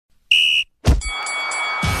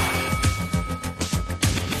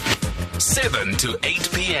7 to 8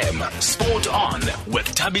 p.m. Sport On with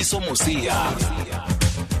Thabiso Mosia.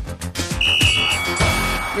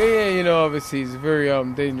 Yeah, obviously he's a very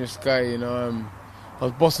dangerous guy, I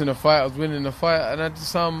was bossing a fight, I was winning the fight, and I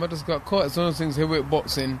just got caught. It's one of those things, heavyweight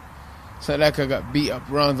boxing. It's not like I got beat up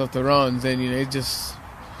rounds after rounds, and it just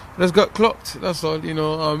got clocked. That's all.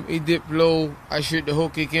 He dipped low, I shoot the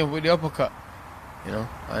hook, he came with the uppercut,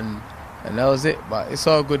 and that was it. But it's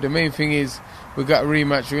all good. The main thing is we got a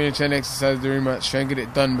rematch. We're gonna try and exercise the rematch, try and get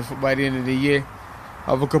it done by the end of the year.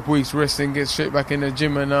 Have a couple weeks resting, get straight back in the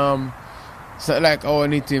gym, and it's not like I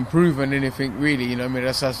need to improve on anything really.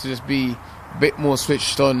 That has to just be a bit more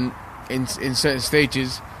switched on in certain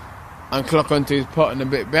stages and clock onto his partner a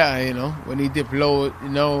bit better, When he dip low,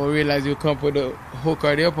 realize he'll come up with the hook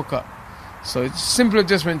or the uppercut. So it's a simple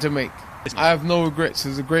adjustment to make. I have no regrets. It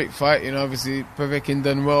was a great fight, obviously Povetkin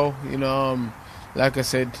done well, like I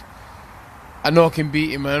said, I know I can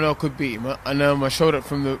beat him, I know I could beat him, and I showed it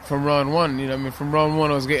from round one, from round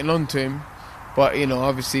one I was getting on to him, but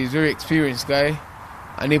obviously he's a very experienced guy,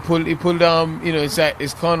 and he pulled his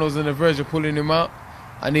corner was on the verge of pulling him out,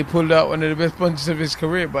 and he pulled out one of the best punches of his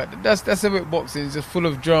career. But that's a bit boxing. It's just full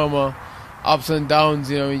of drama, ups and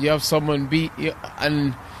downs. You have someone beat you,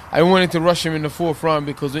 and I wanted to rush him in the fourth round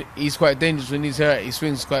because he's quite dangerous when he's hurt. He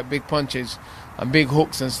swings quite big punches and big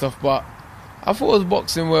hooks and stuff. But I thought I was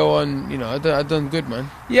boxing well, and I done good,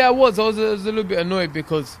 man. Yeah, I was. I was a little bit annoyed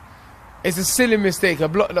because it's a silly mistake. I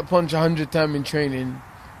blocked that punch 100 times in training,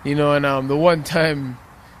 and the one time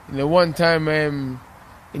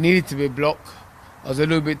it needed to be blocked, I was a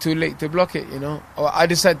little bit too late to block it, I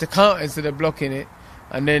decided to counter instead of blocking it,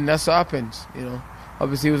 and then that's what happens,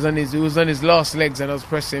 Obviously, he was on his last legs, and I was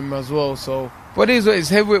pressing him as well. So, but it's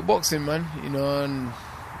heavyweight boxing, man, and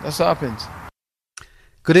that's what happens.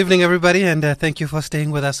 Good evening, everybody, and thank you for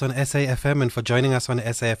staying with us on SAFM and for joining us on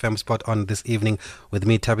SAFM Spot On this evening with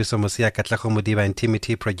me, Thabiso Mosia, Katlego Modiba, and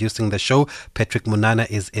Timothy producing the show. Patrick Munana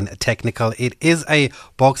is in technical. It is a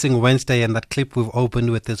Boxing Wednesday, and that clip we've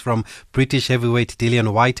opened with is from British heavyweight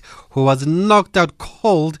Dillian Whyte, who was knocked out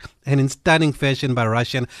cold and in stunning fashion by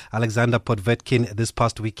Russian Alexander Povetkin this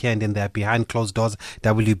past weekend in their behind closed doors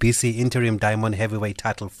WBC interim diamond heavyweight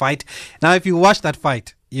title fight. Now, if you watched that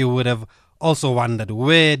fight, you would have also wondered,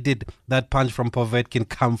 where did that punch from Povetkin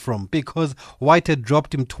come from? Because Whyte had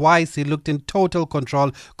dropped him twice. He looked in total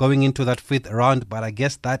control going into that fifth round. But I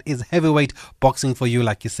guess that is heavyweight boxing for you,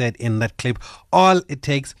 like you said in that clip. All it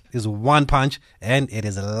takes is one punch and it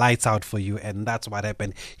is lights out for you, and that's what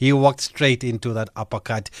happened. He walked straight into that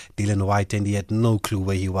uppercut, Dillian Whyte, and he had no clue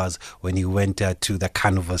where he was when he went to the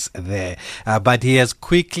canvas there. But he has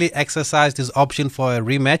quickly exercised his option for a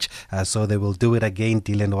rematch, so they will do it again,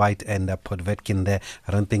 Dillian Whyte and Povetkin there.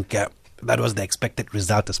 I don't think that was the expected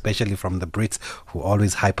result, especially from the Brits, who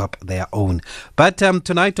always hype up their own. But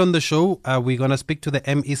tonight on the show, we're going to speak to the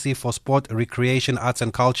MEC for Sport, Recreation, Arts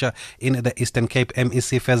and Culture in the Eastern Cape,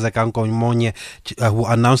 MEC Fezeka Nkomonye, who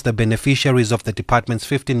announced the beneficiaries of the department's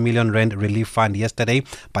 15 million rand relief fund yesterday.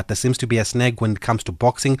 But there seems to be a snag when it comes to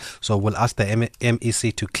boxing, so we'll ask the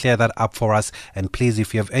MEC to clear that up for us. And please,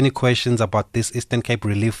 if you have any questions about this Eastern Cape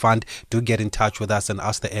relief fund, do get in touch with us and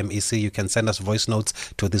ask the MEC. You can send us voice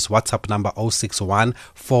notes to this WhatsApp number 061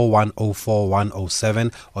 4104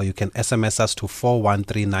 107, or you can SMS us to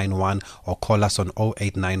 41391 or call us on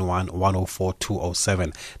 0891 104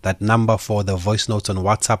 207. That number for the voice notes on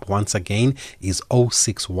WhatsApp once again is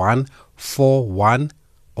 061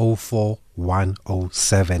 4104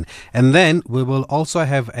 107. And then we will also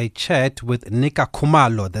have a chat with Nika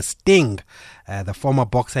Khumalo, the Sting, the former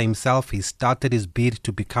boxer himself. He started his bid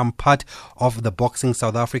to become part of the Boxing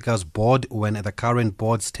South Africa's board when the current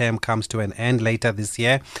board's term comes to an end later this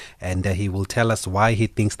year, and he will tell us why he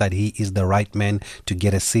thinks that he is the right man to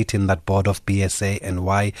get a seat in that board of BSA, and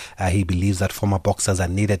why he believes that former boxers are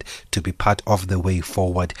needed to be part of the way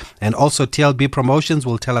forward. And also TLB Promotions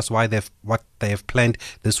will tell us what they have planned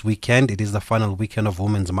this weekend. It is the final weekend of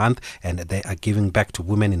Women's Month, and they are giving back to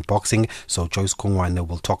women in boxing. So Joyce Kungwane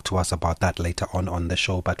will talk to us about that later on the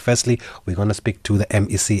show. But firstly, we're going to speak to the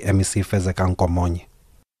MEC Fezeka Nkomonye.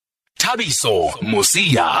 Thabiso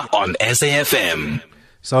Mosia on SAFM.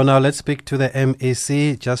 So now let's speak to the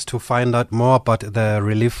MEC just to find out more about the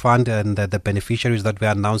relief fund and the beneficiaries that were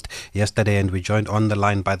announced yesterday. And we joined on the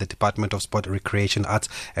line by the Department of Sport, Recreation, Arts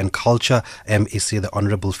and Culture, MEC, the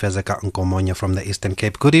Honourable Fezeka Nkomonye from the Eastern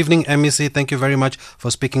Cape. Good evening, MEC. Thank you very much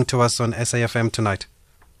for speaking to us on SAFM tonight.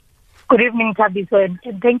 Good evening, Thabiso, and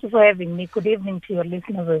thank you for having me. Good evening to your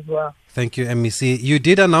listeners as well. Thank you, MEC. You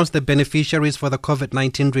did announce the beneficiaries for the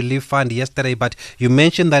COVID-19 relief fund yesterday, but you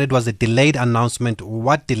mentioned that it was a delayed announcement.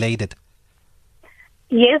 What delayed it?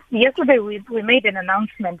 Yes, yesterday we made an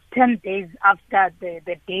announcement 10 days after the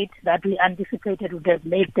date that we anticipated would have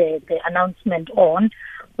made the announcement on.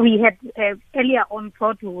 We had earlier on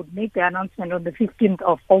thought we would make the announcement on the 15th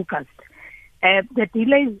of August. The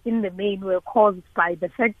delays in the main were caused by the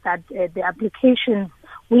fact that the applications,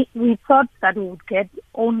 we thought that we would get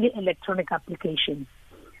only electronic applications.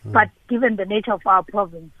 But given the nature of our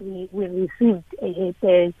province, we received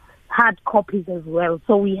the hard copies as well.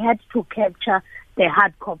 So we had to capture the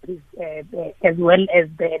hard copies as well as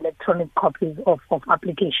the electronic copies of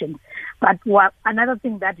applications. But another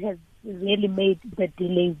thing that has really made the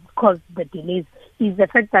delays, caused the delays, is the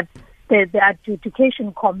fact that the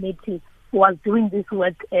adjudication committee was doing this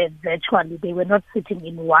work virtually. They were not sitting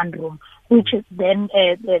in one room, which then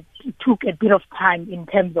took a bit of time in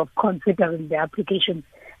terms of considering the applications.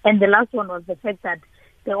 And the last one was the fact that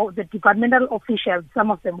the departmental officials,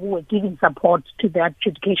 some of them who were giving support to the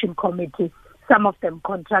adjudication committee, some of them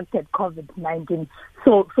contracted COVID-19.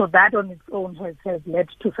 So that on its own has led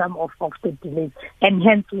to some of the delays. And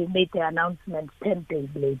hence we made the announcement 10 days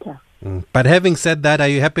later. But having said that, are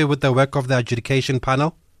you happy with the work of the adjudication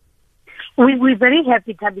panel? We're very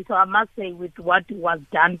happy, Tabi. So I must say, with what was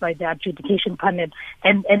done by the adjudication panel,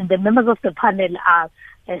 and the members of the panel have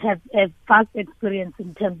vast experience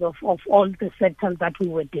in terms of all the sectors that we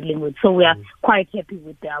were dealing with. So we are quite happy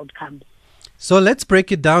with the outcomes. So let's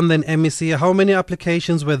break it down then, MEC. How many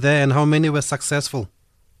applications were there and how many were successful?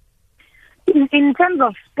 In terms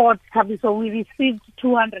of sports, Tabi, so we received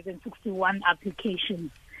 261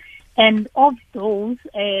 applications. And of those,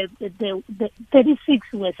 the 36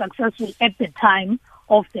 were successful at the time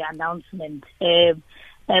of the announcement.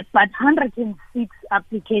 But 106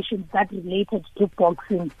 applications that related to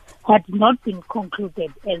boxing had not been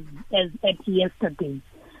concluded as at yesterday.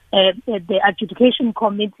 The adjudication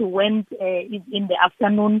committee went in the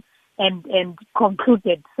afternoon and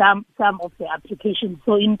concluded some of the applications.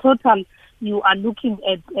 So in total, you are looking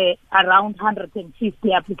at around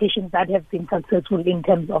 150 applications that have been successful in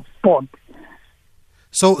terms of sport.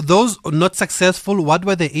 So those not successful, what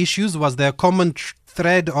were the issues? Was there a common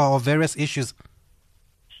thread or various issues?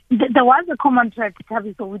 There was a common thread,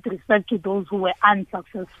 so with respect to those who were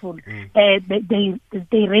unsuccessful.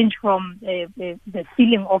 They range from the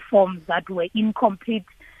filling of forms that were incomplete,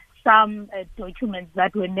 some documents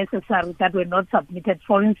that were necessary that were not submitted.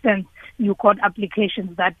 For instance, you got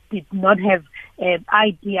applications that did not have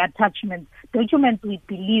ID attachments, documents we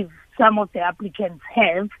believe some of the applicants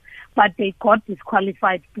have, but they got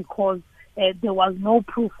disqualified because there was no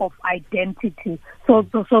proof of identity. So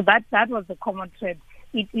that was the common thread.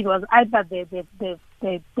 It was either the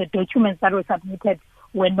documents that were submitted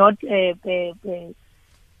were not they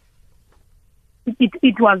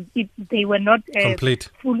were not complete,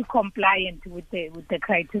 fully compliant with the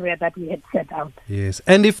criteria that we had set out. Yes,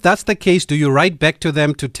 and if that's the case, do you write back to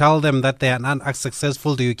them to tell them that they are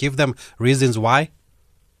unsuccessful? Do you give them reasons why?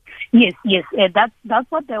 Yes, that's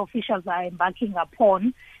what the officials are embarking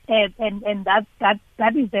upon, and that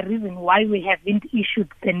is the reason why we haven't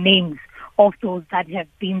issued the names of those that have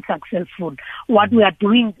been successful. What we are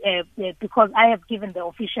doing, because I have given the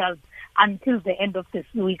officials until the end of this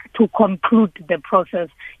week to conclude the process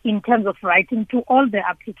in terms of writing to all the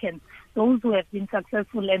applicants, those who have been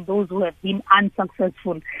successful and those who have been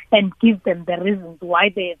unsuccessful, and give them the reasons why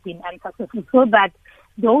they have been unsuccessful, so that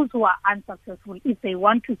those who are unsuccessful, if they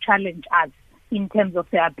want to challenge us in terms of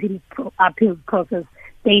the appeal process,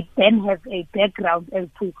 they then have a background as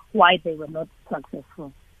to why they were not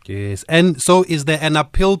successful. Yes, and so is there an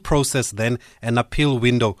appeal process then, an appeal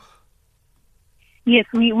window? Yes,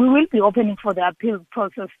 we will be opening for the appeal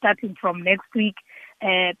process starting from next week,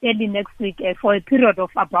 early next week, for a period of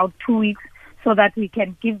about 2 weeks, so that we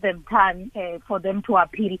can give them time for them to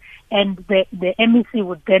appeal, and the MEC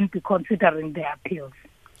would then be considering their appeals.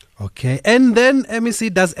 Okay, and then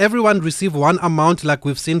MEC, does everyone receive one amount like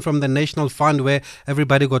we've seen from the National Fund where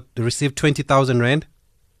everybody received 20,000 Rand?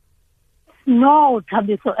 No,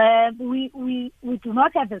 Tabi. So we do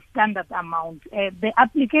not have a standard amount. The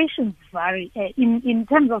applications vary in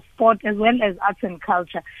terms of sport as well as arts and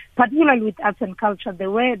culture. Particularly with arts and culture, there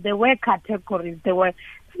were categories. There were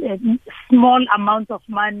small amounts of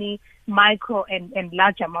money, micro and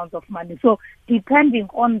large amounts of money. So depending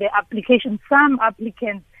on the application, some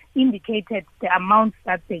applicants indicated the amounts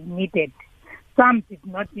that they needed. Some did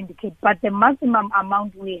not indicate, but the maximum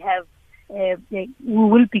amount we have. We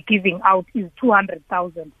will be giving out is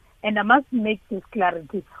 200,000. And I must make this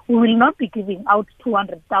clarity. We will not be giving out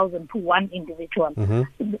 200,000 to one individual.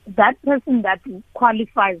 Mm-hmm. That person that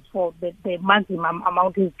qualifies for the maximum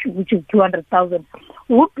amount, which is 200,000,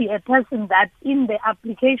 would be a person that in the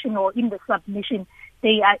application or in the submission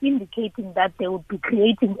they are indicating that they would be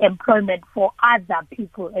creating employment for other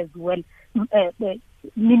people as well.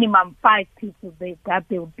 Minimum 5 people that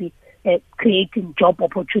they would be creating job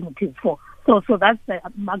opportunities for. So that's the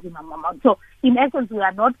maximum amount. So in essence, we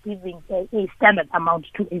are not giving a standard amount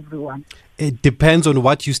to everyone. It depends on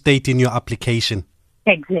what you state in your application.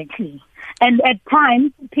 Exactly. And at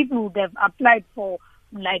times, people would have applied for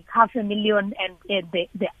like 500,000, and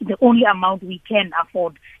the only amount we can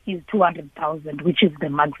afford is 200,000, which is the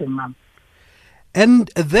maximum.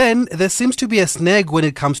 And then there seems to be a snag when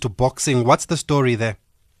it comes to boxing. What's the story there?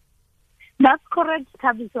 That's correct,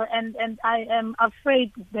 Tabiso, and I am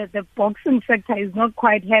afraid that the boxing sector is not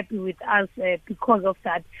quite happy with us because of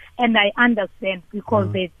that, and I understand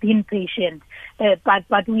because they've been patient.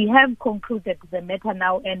 But we have concluded the matter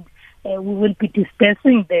now, and we will be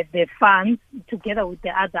dispersing the funds together with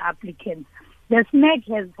the other applicants. The snag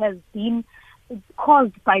has been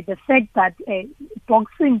caused by the fact that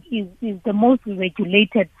boxing is the most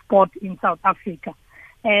regulated sport in South Africa.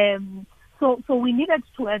 So we needed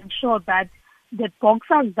to ensure that the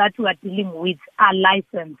boxers that we are dealing with are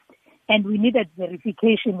licensed, and we needed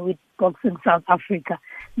verification with Boxing South Africa.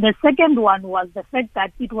 The second one was the fact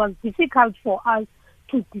that it was difficult for us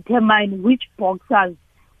to determine which boxers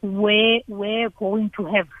were going to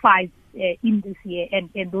have fights in this year, and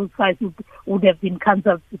those fights would have been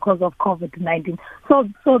cancelled because of COVID-19. So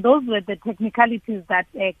those were the technicalities that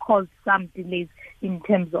caused some delays in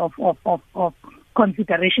terms of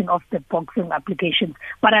consideration of the boxing applications.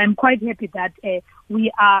 But I'm quite happy that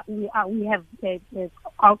we have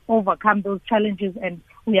overcome those challenges, and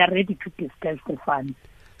we are ready to disperse the funds.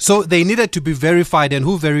 So they needed to be verified, and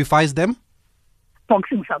who verifies them?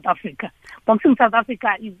 Boxing South Africa. Boxing South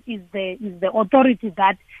Africa is the authority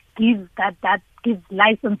that gives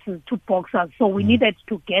licenses to boxers. So we needed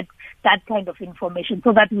to get that kind of information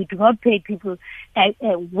so that we do not pay people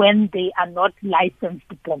when they are not licensed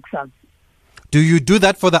boxers. Do you do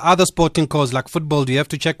that for the other sporting cause like football? Do you have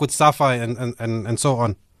to check with SAFA and so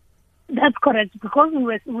on? That's correct, because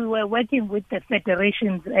we were working with the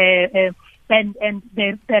federations and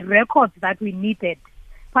the records that we needed.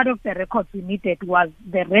 Part of the records we needed was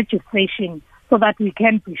the registration, so that we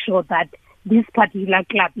can be sure that this particular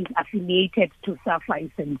club is affiliated to SAFA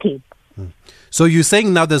Eastern Cape. So you're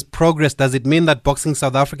saying now there's progress. Does it mean that Boxing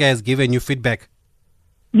South Africa has given you feedback?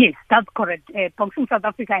 Yes, that's correct. Boxing South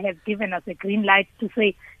Africa has given us a green light to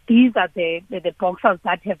say these are the boxers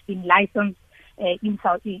that have been licensed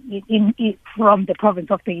from the province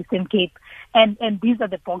of the Eastern Cape, and these are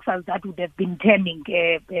the boxers that would have been turning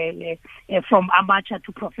from amateur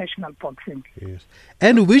to professional boxing. Yes.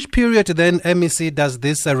 And which period then, MEC, does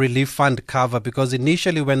this relief fund cover? Because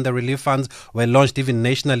initially when the relief funds were launched, even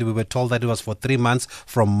nationally, we were told that it was for 3 months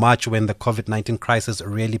from March, when the COVID-19 crisis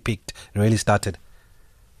really started.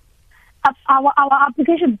 Our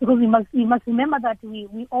applications, because we must remember that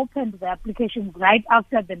we opened the applications right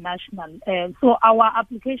after the national. So our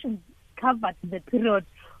applications covered the period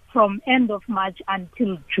from end of March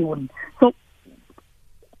until June. So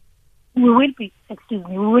we will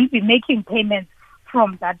be making payments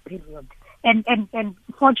from that period. And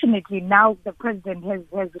fortunately now the president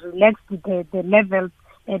has relaxed the levels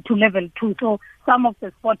to level 2. So some of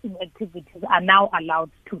the sporting activities are now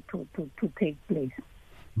allowed to take place.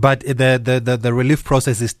 But the relief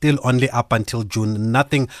process is still only up until June.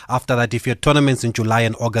 Nothing after that. If your tournament's in July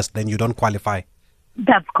and August, then you don't qualify.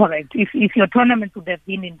 That's correct. If your tournament would have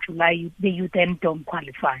been in July, you then don't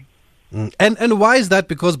qualify. And why is that?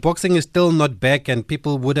 Because boxing is still not back, and there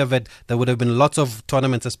would have been lots of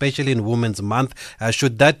tournaments, especially in Women's Month.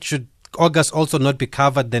 Should August also not be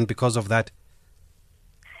covered then because of that?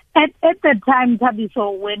 At the time,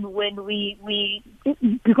 Tabiso, when we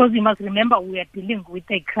because you must remember we are dealing with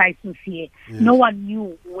a crisis here. Yes. No one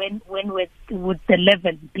knew when would the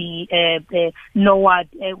levels be lowered.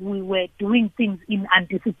 We were doing things in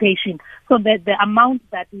anticipation, so that the amount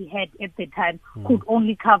that we had at the time could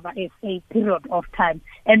only cover a period of time.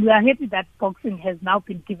 And we are happy that boxing has now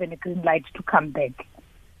been given a green light to come back.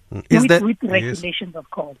 With regulations,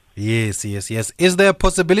 of course. Yes. Is there a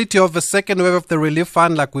possibility of a second wave of the relief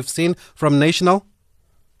fund like we've seen from National?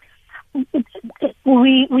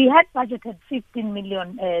 We had budgeted 15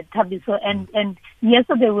 million, Tabiso, and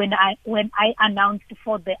yesterday when I announced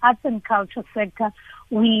for the arts and culture sector,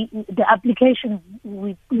 the applications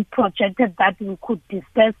we projected that we could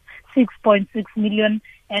disperse 6.6 million,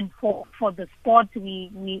 and for the sport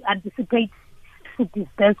we anticipate to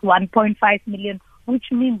disperse 1.5 million.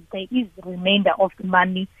 Which means there is the remainder of the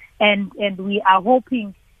money, and we are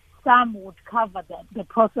hoping some would cover the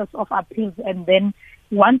process of appeals, and then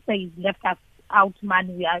once there is left out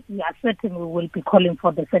money, we are certain we will be calling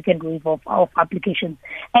for the second wave of applications.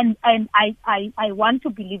 And I want to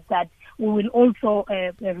believe that we will also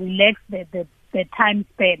relax the time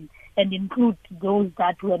span and include those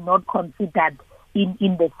that were not considered in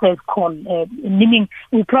the first call, meaning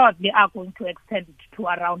we probably are going to extend it to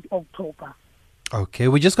around October. Okay,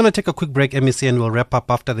 we're just going to take a quick break, MEC, and we'll wrap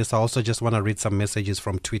up after this. I also just want to read some messages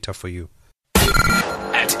from Twitter for you.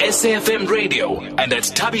 At SAFM Radio and at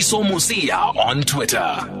Thabiso Mosia on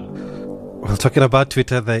Twitter. Well, talking about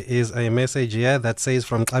Twitter, there is a message here that says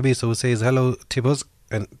from Thabiso, who says, hello, Tibos,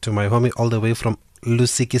 and to my homie all the way from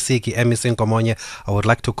Lusikisiki, MEC Nkomonye. I would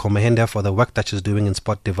like to commend her for the work that she's doing in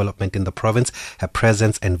sport development in the province. Her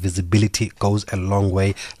presence and visibility goes a long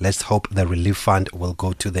way. Let's hope the relief fund will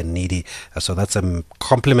go to the needy. So that's a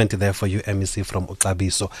compliment there for you, MEC from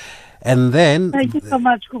Utlabiso. And then, thank you so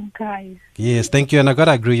much, Kumkai. Yes, thank you. And I got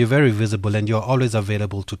to agree, you're very visible and you're always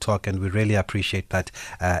available to talk. And we really appreciate that,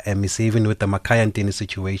 MEC. Even with the Makai Antini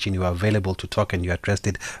situation, you are available to talk and you addressed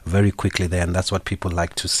it very quickly there. And that's what people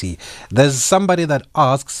like to see. There's somebody that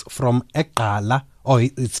asks from Ekala, or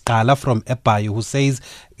it's Kala from Epayu, who says,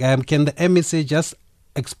 can the MEC just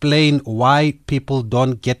explain why people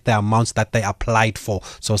don't get the amounts that they applied for?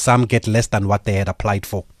 So some get less than what they had applied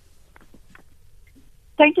for.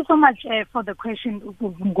 Thank you so much for the question,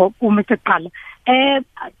 Mr. Kala.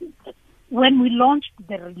 When we launched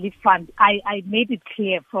the relief fund, I made it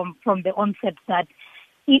clear from the onset that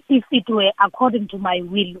if it were according to my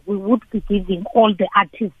will, we would be giving all the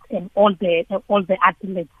artists and all the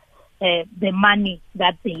athletes the money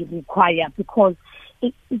that they require, because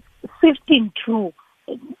sifting through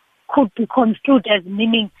could be construed as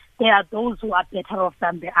meaning there are those who are better off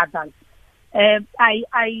than the others.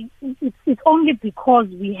 It's only because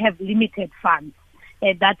we have limited funds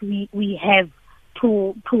that we have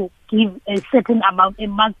to give a certain amount, a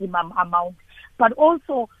maximum amount, but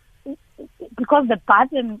also because the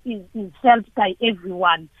burden is felt by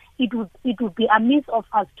everyone, it would be amiss of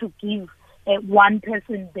us to give one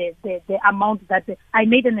person the amount that I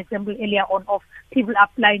made an example earlier on of people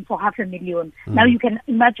applying for 500,000. Now you can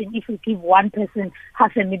imagine if you give one person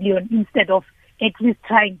 500,000 instead of at least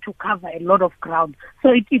trying to cover a lot of ground.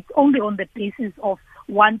 So it's only on the basis of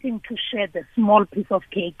wanting to share the small piece of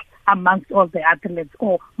cake amongst all the athletes,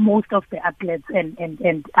 or most of the athletes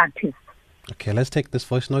and artists. Okay, let's take this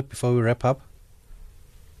voice note before we wrap up.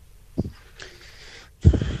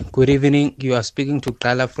 Good evening. You are speaking to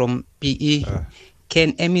Kala from PE.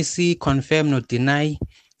 Can MEC confirm or deny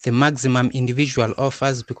the maximum individual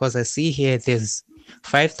offers? Because I see here there's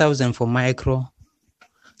 5,000 for micro,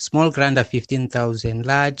 small grant are 15,000,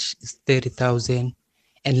 large is 30,000,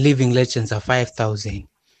 and living legends are 5,000.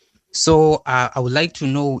 So I would like to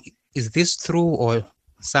know, is this true or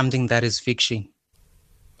something that is fiction?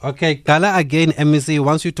 Okay, Kala, again, MEC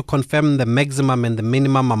wants you to confirm the maximum and the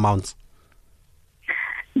minimum amounts.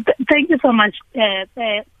 Thank you so much.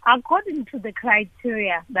 According to the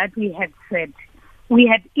criteria that we had set, we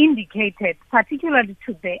had indicated, particularly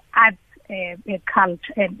to the arts culture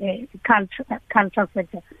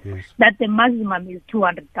sector, yes, that the maximum is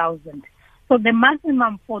 200,000. So the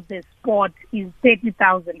maximum for the sport is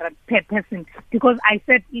 30,000 per person, because I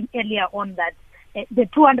said earlier on that the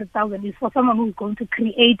 200,000 is for someone who's going to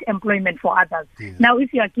create employment for others. Yes. Now,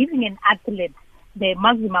 if you are giving an athlete, the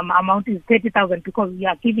maximum amount is 30,000 because we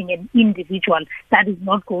are giving an individual that is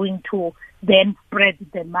not going to then spread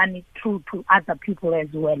the money through to other people as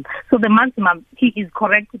well. So the maximum, he is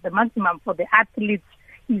correct, the maximum for the athletes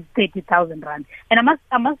is 30,000 rand. And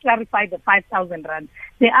I must clarify the 5,000 rand.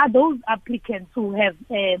 There are those applicants who have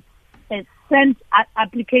sent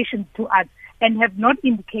applications to us and have not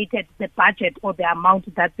indicated the budget or the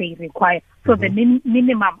amount that they require. So the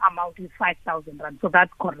minimum amount is 5,000 rand. So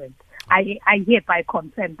that's correct. I hereby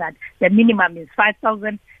consent that the minimum is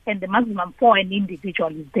 5,000 and the maximum for an individual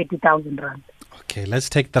is 30,000 rand. Okay, let's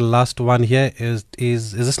take the last one here. Is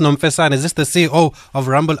this Nomfesan? Is this the CEO of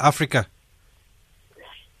Rumble Africa?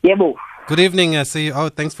 Yebo. Good evening,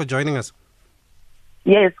 CEO. Thanks for joining us.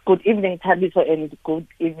 Yes, good evening, Thabiso, and good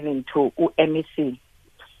evening to MEC.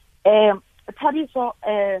 Thabiso,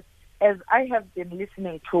 as I have been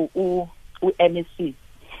listening to MEC,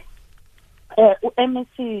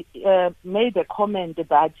 MEC made a comment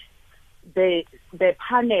that the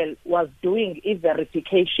panel was doing a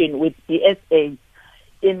verification with BSA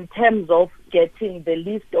in terms of getting the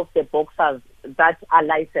list of the boxers that are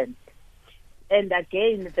licensed. And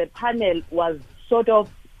again, the panel was sort of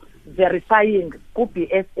verifying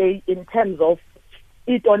BSA in terms of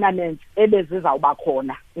tournaments,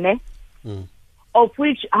 of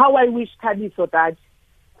which how I wish Thabiso that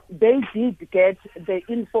they did get the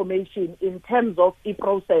information in terms of the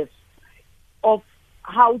process of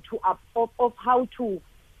how to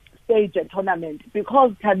stage a tournament.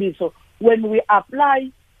 Because, Tabiso, when we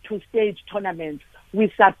apply to stage tournaments,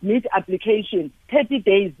 we submit applications 30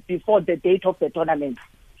 days before the date of the tournament.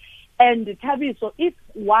 And Tabiso, if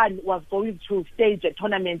one was going to stage a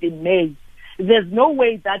tournament in May, there's no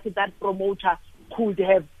way that that promoter could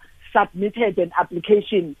have submitted an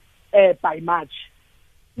application by March.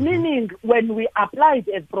 Meaning, when we applied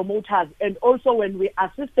as promoters and also when we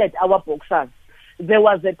assisted our boxers, there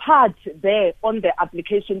was a part there on the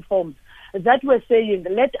application forms that were saying,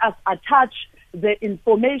 let us attach the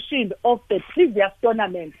information of the previous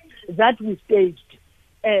tournament that we staged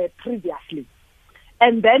previously.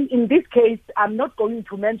 And then in this case, I'm not going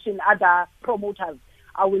to mention other promoters.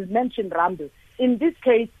 I will mention Rumble. In this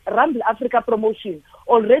case, Rumble Africa Promotion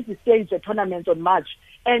already staged a tournament on March,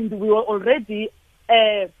 and we were already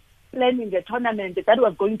planning a tournament that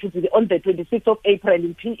was going to be on the 26th of April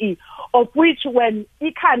in PE, of which when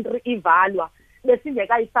country evalua, the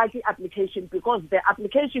application, because the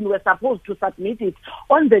application was supposed to submit it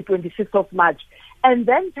on the 26th of March. And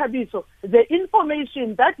then, Tabiso, the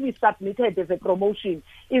information that we submitted as a promotion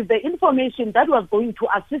is the information that was going to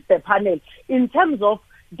assist the panel in terms of,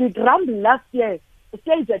 did Rumble last year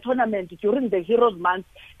stage a tournament during the Heroes Month?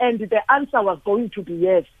 And the answer was going to be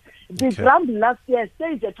yes. Did Rumble last year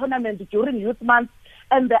stage a tournament during Youth Month?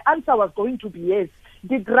 And the answer was going to be yes.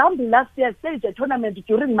 Did Rumble last year stage a tournament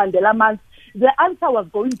during Mandela Month? The answer was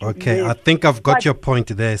going to be yes. Okay, I think I've got your point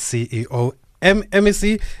there, CEO.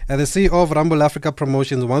 MEC, the CEO of Rumble Africa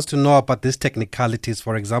Promotions, wants to know about these technicalities.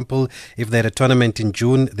 For example, if they had a tournament in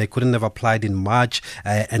June, they couldn't have applied in March,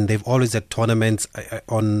 and they've always had tournaments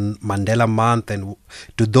on Mandela Month. And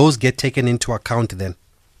do those get taken into account then?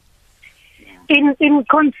 In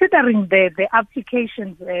considering the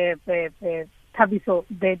applications, Tabiso,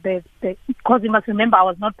 because you must remember I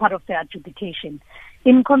was not part of the adjudication.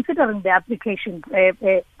 In considering the applications,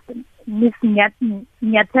 Ms.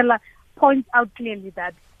 Nyatela points out clearly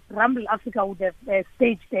that Rumble Africa would have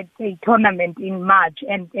staged a tournament in March,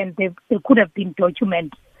 and there could have been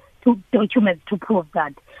documents to prove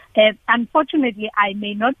that. Unfortunately, I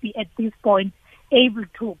may not be at this point able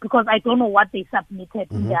to, because I don't know what they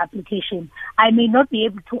submitted in the application. I may not be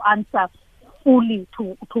able to answer fully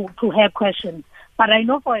to her questions. But I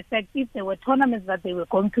know for a fact if there were tournaments that they were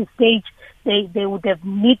going to stage, they would have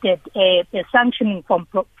needed a sanctioning from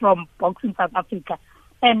Boxing South Africa.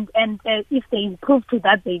 And if they improved to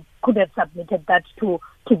that, they could have submitted that to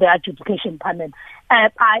the adjudication panel.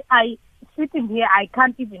 I sitting here, I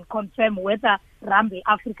can't even confirm whether Rumble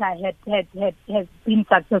Africa has been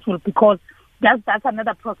successful, because that's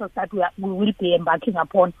another process that we will be embarking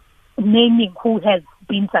upon, naming who has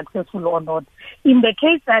been successful or not. In the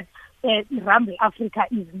case that Rumble Africa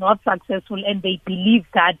is not successful and they believe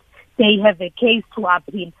that they have a case to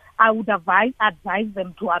appeal, I would advise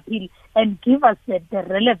them to appeal and give us the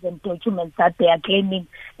relevant documents that they are claiming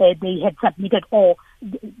they had submitted or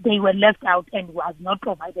they were left out and was not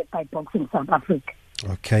provided by Boxing South Africa.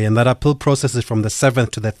 Okay, and that appeal process is from the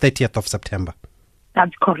 7th to the 30th of September.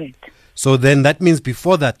 That's correct. So then that means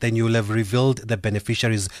before that, then you'll have revealed the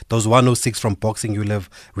beneficiaries, those 106 from boxing, you'll have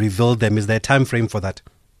revealed them. Is there a time frame for that?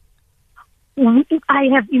 I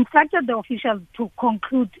have instructed the officials to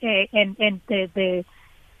conclude and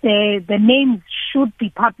the names should be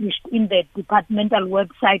published in the departmental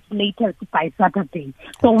website latest by Saturday.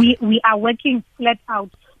 So we are working flat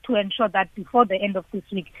out to ensure that before the end of this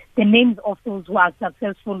week, the names of those who are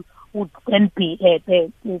successful would then be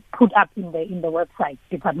put up in the website,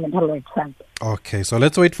 departmental website. Okay, so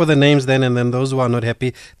let's wait for the names then, and then those who are not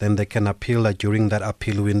happy, then they can appeal during that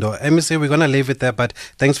appeal window. MEC, we're going to leave it there, but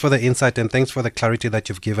thanks for the insight and thanks for the clarity that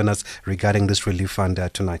you've given us regarding this relief fund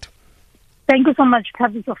tonight. Thank you so much,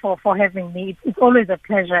 Tabiso, for having me. It's always a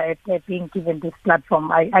pleasure at being given this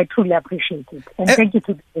platform. I truly appreciate it. And thank you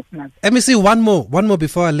to the listeners. MEC, one more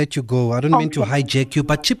before I let you go. I don't mean to hijack you,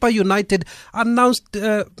 but Chippa United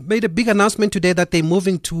made a big announcement today that they're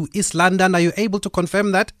moving to East London. Are you able to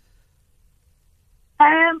confirm that?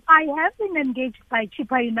 I have been engaged by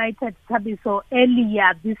Chippa United, Tabiso,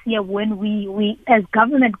 earlier this year when we as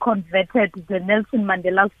government converted the Nelson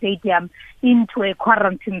Mandela Stadium into a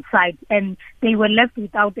quarantine site, and they were left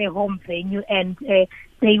without a home venue, and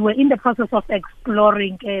they were in the process of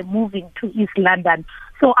exploring moving to East London.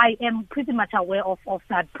 So I am pretty much aware of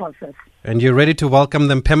that process. And you're ready to welcome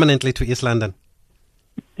them permanently to East London?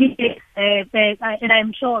 Yes, and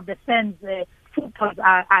I'm sure the fans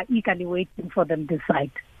are eagerly waiting for them this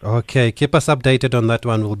side. Okay, keep us updated on that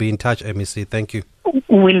one. We'll be in touch, MEC. Thank you.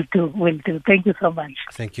 Will do. Thank you so much.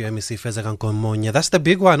 Thank you, MEC Fezeka Nkomonya. That's the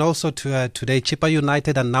big one also today. Chippa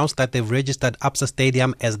United announced that they've registered Absa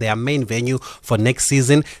Stadium as their main venue for next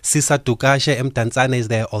season. Sisa Tukashe Mtanzane is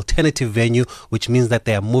their alternative venue, which means that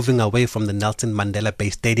they are moving away from the Nelson Mandela Bay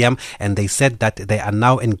Stadium, and they said that they are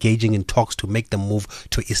now engaging in talks to make the move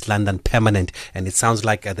to East London permanent. And it sounds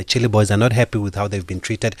like the Chile Boys are not happy with how they've been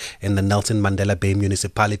treated in the Nelson Mandela Bay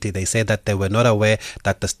municipality. They say that they were not aware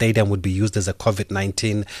that the stadium would be used as a COVID-19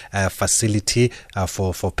 facility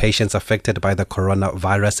for patients affected by the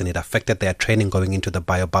coronavirus, and it affected their training going into the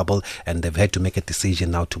bio bubble, and they've had to make a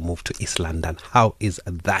decision now to move to East London. How is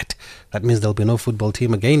that? That means there'll be no football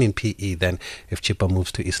team again in PE then if Chippa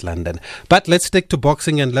moves to East London. But let's stick to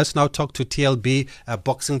boxing, and let's now talk to TLB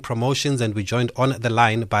Boxing Promotions, and we joined on the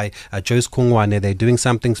line by Joyce Kungwane. They're doing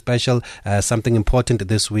something special, something important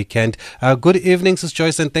this weekend. Good evening, Sis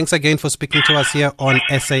Joyce, and thanks again for speaking to us here on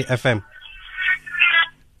SAFM.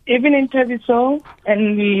 Evening, Tabiso,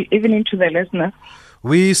 and evening to the listeners.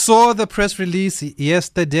 We saw the press release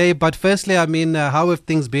yesterday, but firstly, how have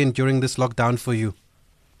things been during this lockdown for you?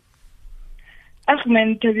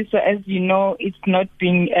 Ahmed, Tabiso, as you know, it's not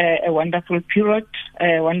been a wonderful period,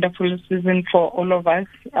 a wonderful season for all of us.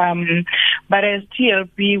 But as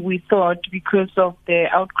TLB, we thought, because of the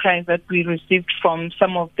outcries that we received from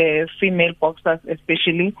some of the female boxers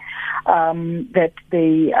especially, that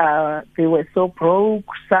they were so broke,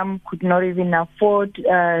 some could not even afford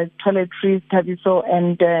toiletries, Tabiso,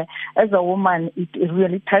 and as a woman, it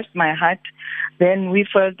really touched my heart. Then we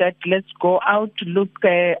felt that let's go out to look,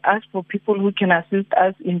 ask for people who can assist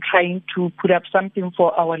us in trying to put up something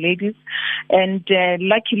for our ladies. And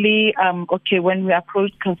luckily, when we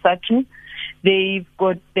approached COSATU, we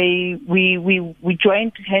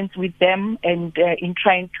joined hands with them and in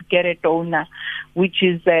trying to get a donor, which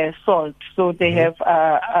is salt. So they have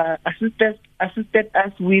assisted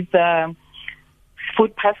us with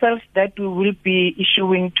food parcels that we will be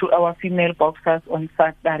issuing to our female boxers on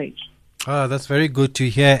Saturday. Oh, that's very good to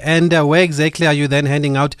hear. And where exactly are you then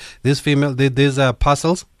handing out these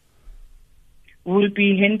parcels? We'll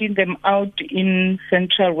be handing them out in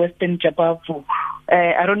Central Western Jabavu.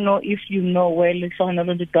 I don't know if you know where Lesohana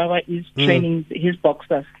Lodaba is training his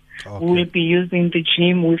boxers. Okay. We'll be using the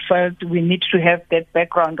gym. We felt we need to have that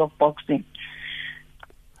background of boxing.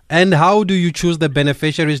 And how do you choose the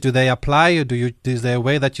beneficiaries? Do they apply, or is there a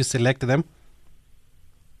way that you select them?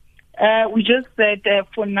 We just said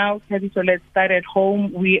for now, so let's start at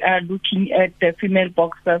home. We are looking at the female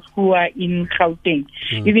boxers who are in Gauteng.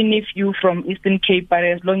 Even if you from Eastern Cape, but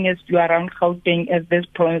as long as you are around Gauteng at this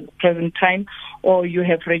present time, or you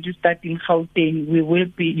have registered in Gauteng, you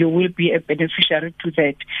will be a beneficiary to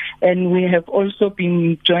that. And we have also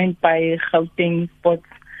been joined by Gauteng Sports,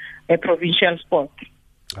 a provincial sport.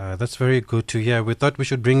 That's very good to hear. We thought we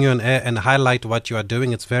should bring you on air and highlight what you are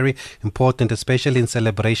doing. It's very important, especially in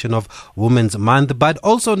celebration of Women's Month. But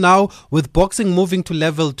also now, with boxing moving to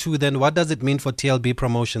level 2, then what does it mean for TLB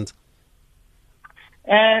Promotions?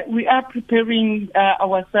 We are preparing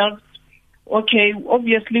ourselves. Okay,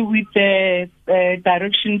 obviously with the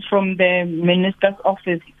direction from the Minister's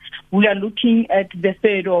office, we are looking at the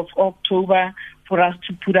 3rd of October for us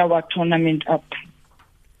to put our tournament up.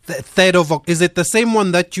 The 3rd of October. Is it the same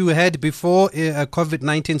one that you had before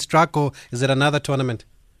COVID-19 struck, or is it another tournament?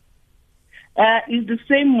 It's the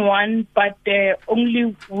same one, but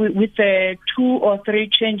only with 2 or 3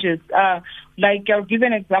 changes. Like I'll give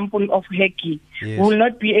an example of hockey. Yes. We will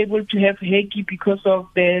not be able to have hockey because of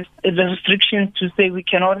the restrictions to say we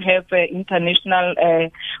cannot have international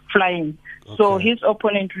flying. Okay. So his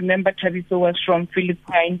opponent, remember, Tabiso, was from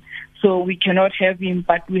Philippines, so we cannot have him,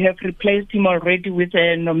 but we have replaced him already with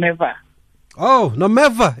Nomeva. Oh,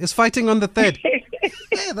 Nomeva is fighting on the 3rd.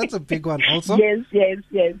 Yeah, that's a big one also. Yes.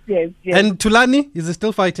 And Tulani, is he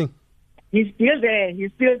still fighting? He's still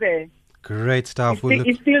there. Great stuff.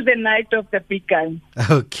 It's still the night of the big guns.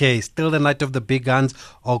 Okay, still the night of the big guns,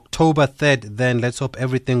 October 3rd. Then let's hope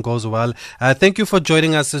everything goes well. Thank you for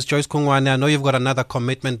joining us, Ms. Joyce Kungwane. I know you've got another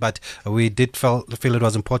commitment, but we did feel it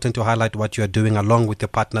was important to highlight what you are doing along with your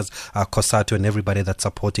partners, COSATU, and everybody that's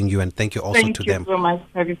supporting you. And thank you also to them. Thank you so much,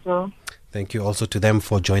 Tabiso. Thank you also to them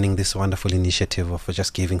for joining this wonderful initiative of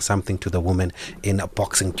just giving something to the women in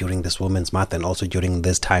boxing during this Women's Month and also during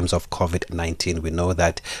these times of COVID-19. We know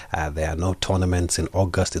that there are no tournaments in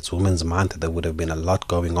August. It's Women's Month. There would have been a lot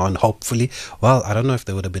going on, hopefully. Well, I don't know if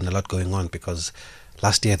there would have been a lot going on because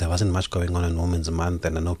last year there wasn't much going on Women's Month,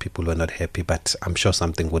 and I know people were not happy, but I'm sure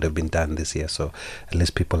something would have been done this year, so at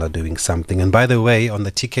least people are doing something. And by the way, on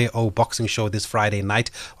the TKO boxing show this Friday night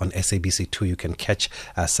on SABC2, you can catch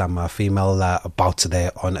some female bouts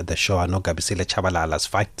there on the show. I know Gabisile Chabalala's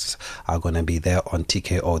fights are going to be there on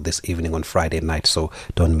TKO this evening on Friday night, so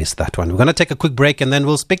don't miss that one. We're going to take a quick break, and then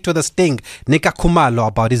we'll speak to the Sting, Nika Khumalo,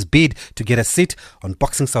 about his bid to get a seat on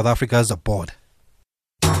Boxing South Africa's board.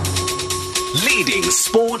 Leading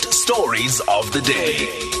sport stories of the day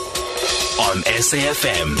on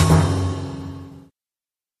SAFM.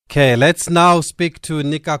 Okay, let's now speak to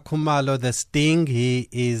Nika Khumalo, the Sting. He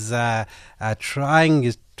is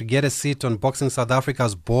trying to get a seat on Boxing South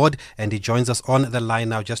Africa's board, and he joins us on the line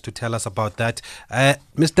now just to tell us about that.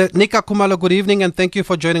 Mr. Nika Khumalo, good evening, and thank you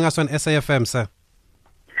for joining us on SAFM, sir.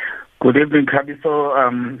 Good evening,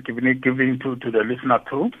 Kabiso. Giving to the listener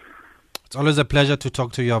too. It's always a pleasure to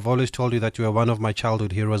talk to you. I've always told you that you were one of my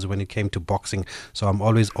childhood heroes when it came to boxing, so I'm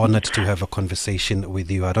always honored to have a conversation with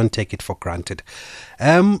you. I don't take it for granted.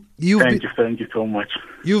 Thank you so much.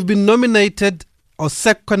 You've been nominated or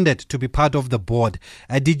seconded to be part of the board.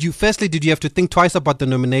 Did you have to think twice about the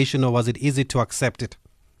nomination, or was it easy to accept it?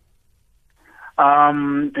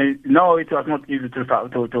 No, it was not easy to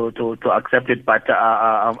accept it, but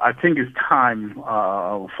I think it's time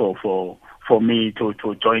for me to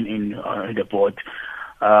join in the board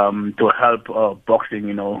to help boxing,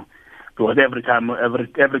 because every time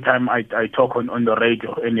I talk on the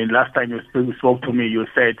radio, and then last time you spoke to me, you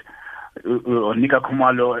said, Nika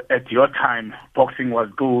Khumalo, at your time boxing was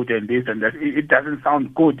good and this and that. It doesn't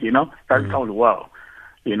sound good, doesn't sound well,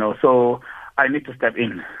 so I need to step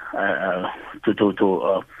in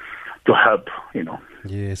to help,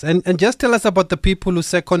 Yes, and just tell us about the people who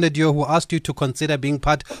seconded you, who asked you to consider being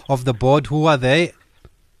part of the board. Who are they?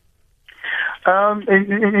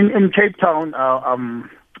 In Cape Town,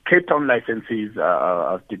 Cape Town licensees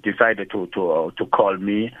decided to call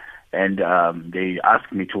me, and they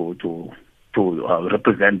asked me to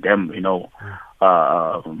represent them, in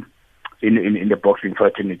the boxing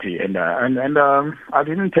fraternity, and I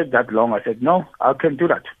didn't take that long. I said, no, I can do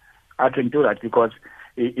that because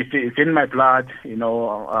it's in my blood.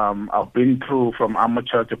 I've been through from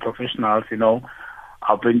amateur to professionals.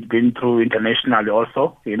 I've been through internationally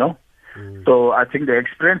also. So I think the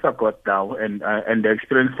experience I've got now, and the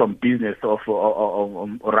experience from business of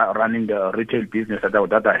running the retail business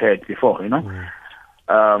that I had before.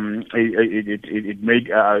 It made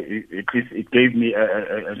at least it gave me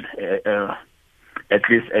at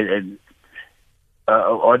least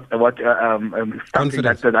something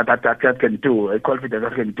that I can do, a confidence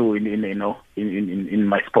I can do in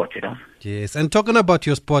my sport. Yes, and talking about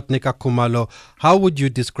your sport, Nika Khumalo, how would you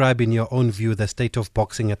describe, in your own view, the state of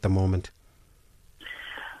boxing at the moment?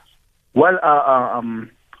 Well,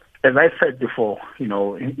 as I said before,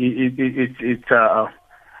 it's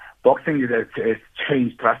boxing has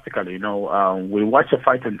changed drastically. We watch a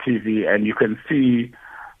fight on TV, and you can see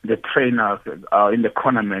the trainers in the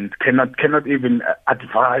corners cannot even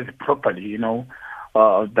advise properly.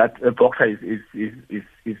 That a boxer is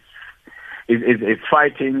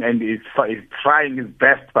fighting and is trying his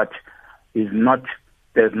best, but is not.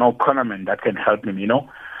 There's no cornerman that can help him.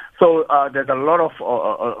 So there's a lot of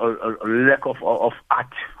lack of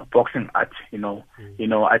art, boxing art.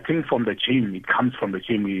 I think from the gym, it comes from the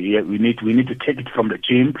gym. We need to take it from the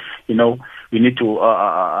gym. We need to.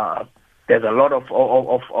 There's a lot of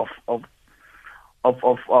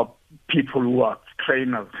people who are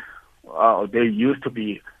trainers. They used to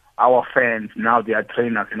be our fans. Now they are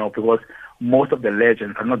trainers. Because most of the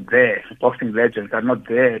legends are not there. Boxing legends are not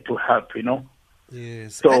there to help.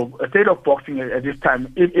 Yes. So a state of boxing at this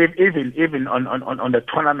time, even on the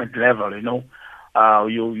tournament level,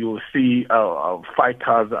 you see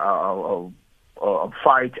fighters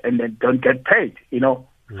fight and then don't get paid,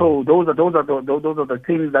 So those are the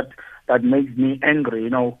things that makes me angry,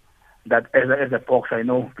 that as a boxer,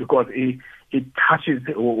 because it touches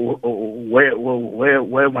where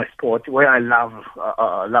my sport, where I love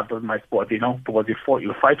my sport, because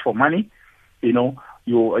you fight for money,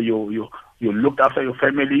 you looked after your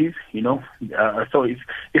families, so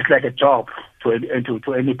it's like a job to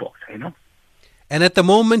any boxer, And at the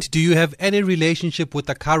moment, do you have any relationship with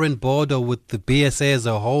the current board or with the BSA as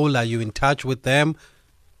a whole? Are you in touch with them?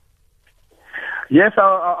 Yes,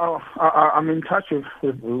 I'm in touch with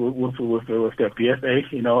the BSA.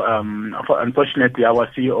 Unfortunately, our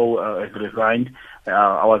CEO has resigned.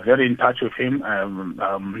 I was very in touch with him.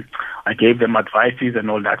 I gave them advices and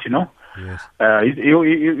all that, Yes. He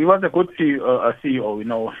was a good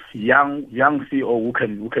CEO, young CEO who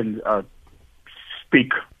can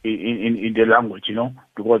speak in the language,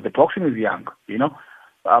 because the boxing is young,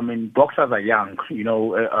 I mean, boxers are young,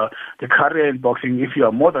 the career in boxing, if you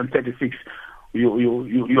are more than 36,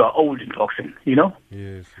 you are old in boxing,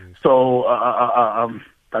 Yes. So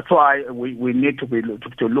that's why we need to be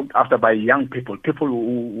to looked after by young people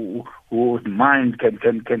whose mind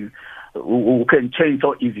who can change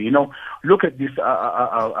so easy. Look at this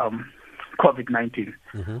COVID-19.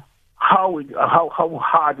 Mm-hmm. How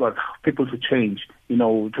hard was people to change,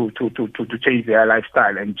 to change their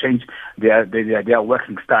lifestyle and change their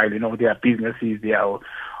working style, their businesses, their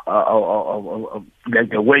like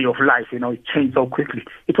the way of life, it changed so quickly.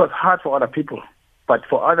 It was hard for other people, but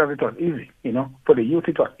for others it was easy, For the youth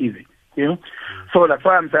it was easy, So that's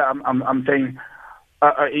why I'm saying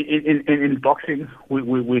in boxing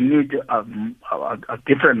we need a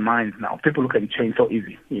different minds now. People who can change so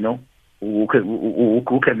easy, who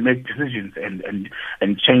can make decisions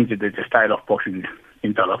and change the style of boxing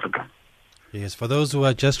in South Africa. Yes, for those who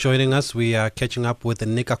are just joining us, we are catching up with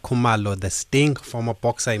Nika Khumalo, the Sting, former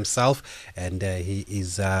boxer himself, and he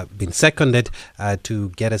is been seconded to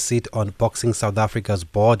get a seat on Boxing South Africa's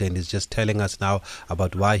board, and is just telling us now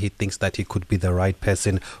about why he thinks that he could be the right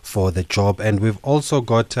person for the job. And we've also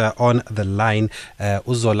got on the line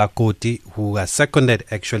Zola Koti, who seconded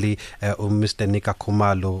actually Mr. Nika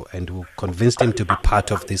Khumalo, and who convinced him to be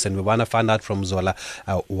part of this. And we want to find out from Zola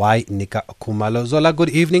why Nika Khumalo. Zola, good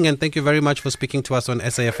evening, and thank you very much for speaking to us on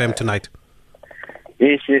SAFM tonight.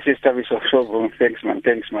 Yes, Tabiso. Thanks, man.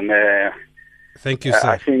 Thank you, sir.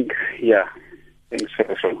 I think, thanks for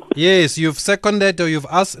the show. Yes, you've seconded, or you've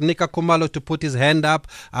asked Nika Khumalo to put his hand up.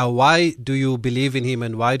 Why do you believe in him,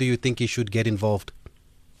 and why do you think he should get involved?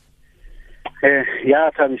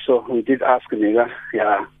 Tabiso, we did ask Nika,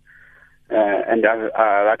 and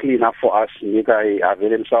luckily enough for us, Nika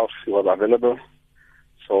availed himself. He was available.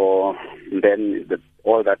 So then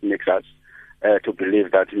all that makes us to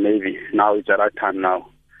believe that maybe now is the right time now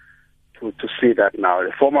to see that now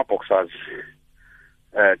the former boxers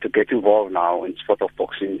to get involved now in sport of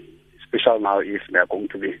boxing, especially now if they are going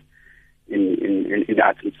to be in the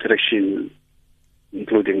administration,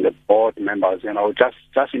 including the board members.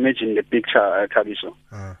 Just imagine the picture, Tabiso.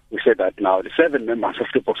 We said that now the 7 members of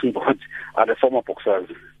the boxing board are the former boxers,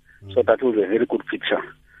 so that was a very good picture.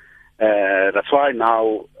 That's why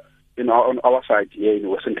now, on our side here in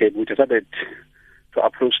Western Cape, we decided to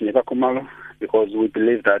approach Nika Khumalo because we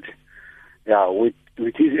believe that,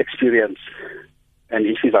 with his experience and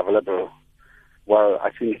if he's available, well, I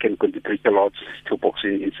think he can contribute a lot to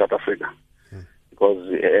boxing in South Africa. Because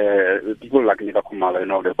people like Nika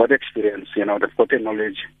Khumalo, they've got experience, they've got the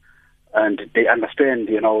knowledge, and they understand,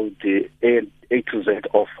 the A to Z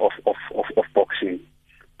of boxing.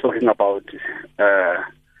 Talking about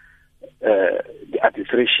the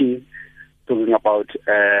administration, talking about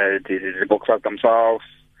the boxers themselves.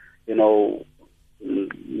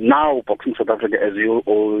 Now boxing South Africa, as we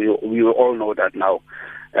all know that now,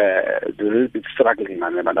 they're a little bit struggling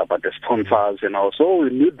about the sponsors, So we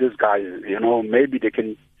need these guys, maybe they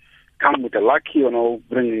can come with the luck,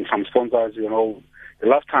 bringing some sponsors, The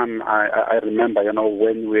last time I remember,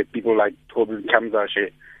 when we had people like Toby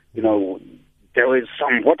Kamzashe, there was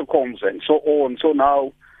some watercombs and so on. So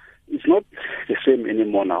now it's not the same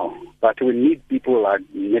anymore now. But we need people like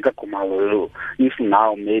Nika Khumalo. If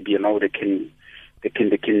now maybe they can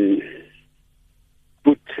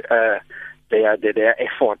put their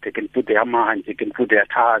effort, they can put their mind, they can put their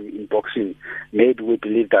time in boxing. Maybe we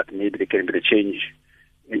believe that maybe they can be the change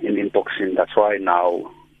in boxing. That's why now,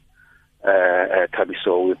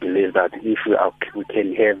 Tabiso, we believe that if we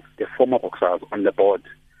can have the former boxers on the board,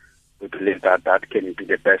 we believe that can be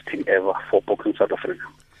the best thing ever for boxing South Africa.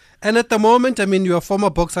 And at the moment, you're a former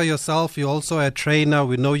boxer yourself. You're also a trainer.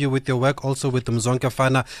 We know you with your work also with the Mzonke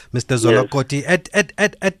Fana, Mr. Zola Koti. At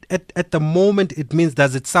the moment,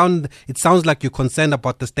 it sounds like you're concerned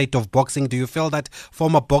about the state of boxing. Do you feel that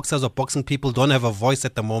former boxers or boxing people don't have a voice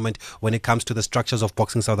at the moment when it comes to the structures of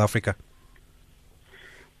boxing South Africa?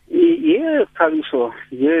 Yes, so.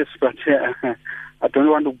 Yes, but I don't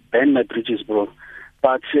want to burn my bridges, bro.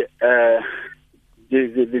 But the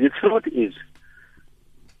truth is,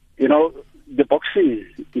 the boxing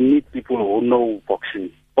need people who know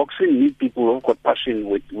boxing. Boxing need people who've got passion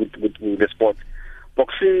with the sport.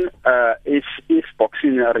 Boxing, if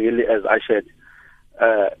boxing really, as I said,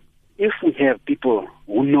 if we have people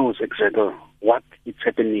who knows exactly what is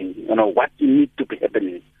happening, what needs to be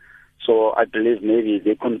happening, so I believe maybe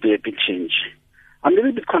there could be a big change. I'm a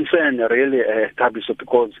little bit concerned, really, Tabiso,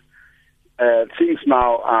 because things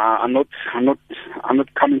now are not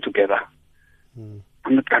coming together.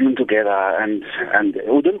 not coming together, and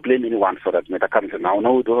we don't blame anyone for that matter comes now.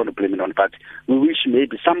 No, we don't want to blame anyone, but we wish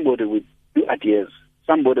maybe somebody with ideas,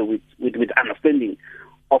 somebody with understanding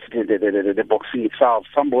of the boxing itself,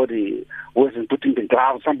 somebody who wasn't putting the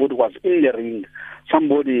gloves, somebody who was in the ring,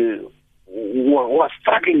 somebody who was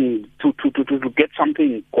struggling to get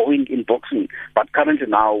something going in boxing, but currently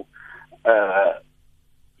now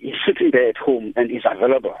he's sitting there at home and is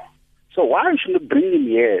available. So why shouldn't we bring him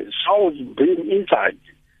here? So bring him inside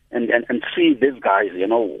and see these guys,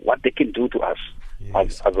 what they can do to us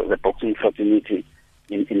as the boxing fraternity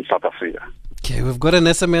in South Africa. Okay, we've got an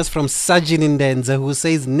SMS from Sajin Indenza who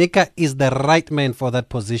says Nika is the right man for that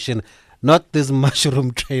position, not these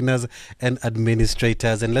mushroom trainers and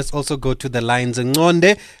administrators. And let's also go to the lines.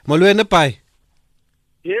 Ngonde, molweni pai.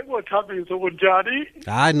 Yebo Thabi sokunjani?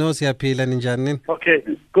 Hayi no siyaphila ninjani? Okay,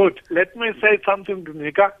 good. Let me say something to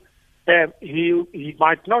Nika. He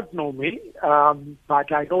might not know me,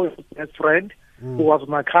 but I know his best friend, who was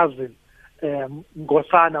my cousin,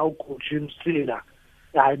 Ngosana Ukochi Msila.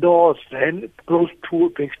 I know Sven close to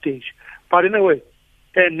backstage. But anyway,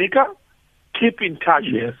 Nika, keep in touch.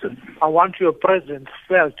 Yes, sir. I want your presence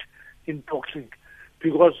felt in boxing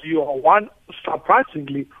because you are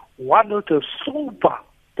surprisingly, one of the super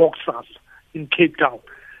boxers in Cape Town.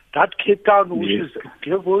 That Cape Town which is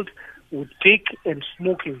bedeviled with dick and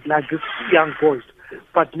smoking like these young boys.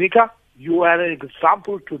 But Nika, you are an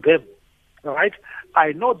example to them, right?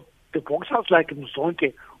 I know the boxers like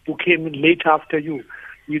Mzonke who came in late after you.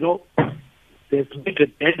 They've made a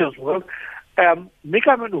dent as well.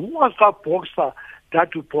 Nika, who was that boxer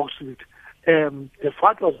that you boxed with? The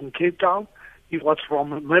fight was in Cape Town. He was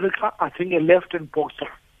from America. I think a left-hand boxer.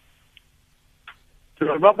 Do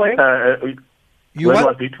you remember him?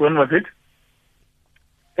 When was it?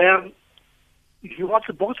 He was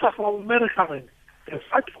a boxer from America. The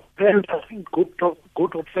fight was, I think,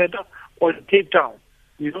 good offender or in Cape Town.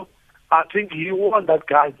 I think he won that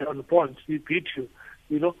guy on the points. He beat you.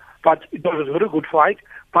 But it was a very good fight.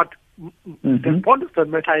 But the point of the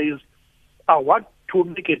matter is, I want to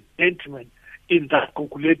make a statement in that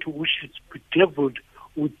calculator which is bedeviled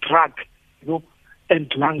with drug,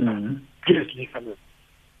 and lung. Please, Nika.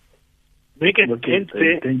 Make a dent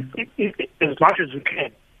there as much as you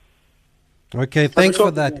can. Okay, thanks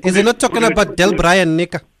for that. Is he not talking about Del Bryan,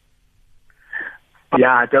 Nika?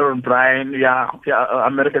 Yeah, Darren Bryan,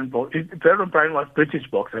 American boxer. Darren Bryan was British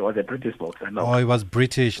boxer. He was a British boxer. No. Oh, he was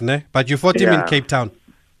British, ne? But you fought him in Cape Town.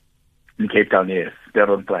 In Cape Town, yes.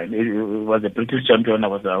 Darren Bryan. He was a British champion. I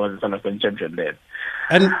was a South African champion there.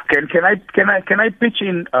 And can I pitch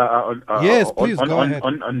in? Yes, please go ahead.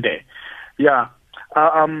 On there. Yeah.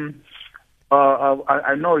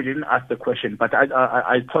 I know you didn't ask the question, but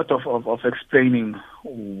I thought of explaining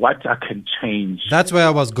what I can change. That's where I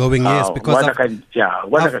was going, yes, because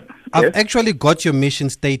I've actually got your mission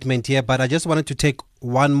statement here, but I just wanted to take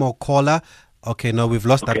one more caller. Okay, no, we've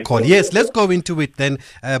lost that call. Yes, let's go into it then,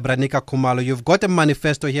 Branika Khumalo. You've got a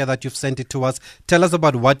manifesto here that you've sent it to us. Tell us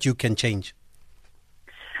about what you can change.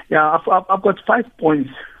 Yeah, I've got 5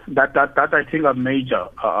 points that I think are major.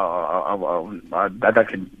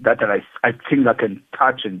 That I think I can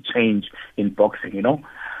touch and change in boxing.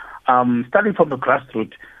 Starting from the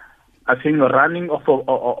grassroots, I think proper running of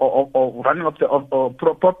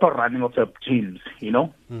the gyms.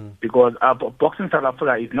 Because boxing South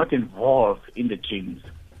Africa is not involved in the gyms.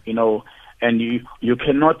 And you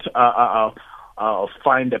cannot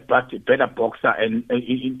find a better boxer and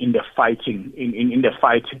in the fighting in the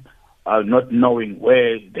fight. Not knowing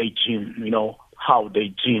where they gym, how they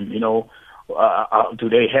gym, do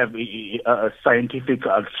they have scientific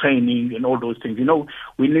training and all those things?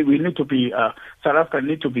 We need to be South Africa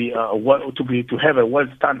need to be to have a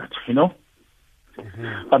world standard.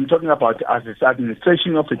 I'm talking about the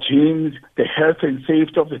administration of the gyms, the health and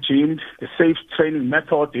safety of the gyms, the safe training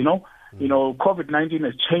method. COVID-19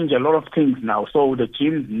 has changed a lot of things now, so the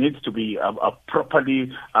gym needs to be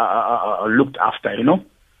properly looked after.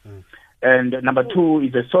 And number 2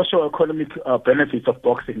 is the socio-economic benefits of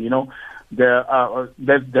boxing. There's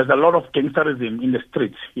a lot of gangsterism in the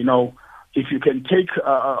streets. If you can take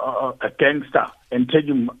a gangster and take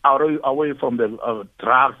him away from the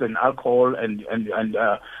drugs and alcohol and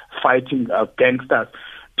fighting gangsters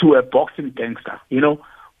to a boxing gangster,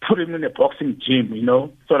 put him in a boxing gym,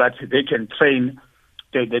 so that they can train.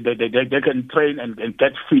 They can train and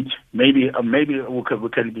get fit. Maybe we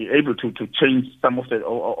can be able to change some of the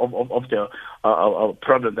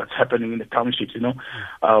problem that's happening in the townships. The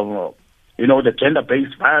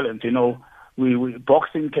gender-based violence. We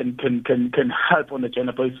boxing can help on the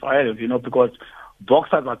gender-based violence. Because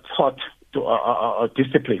boxers are taught to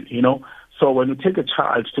discipline. So when you take a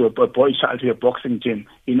boy child to a boxing gym,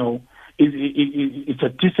 you know, it's a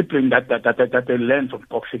discipline that they learn from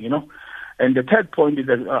boxing, you know. And the third point is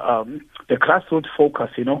that the grassroots focus,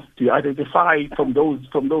 you know, to identify from those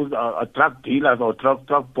drug dealers or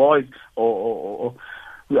drug boys, or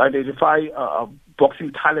we identify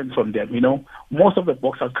boxing talent from them, you know. Most of the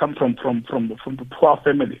boxers come from the poor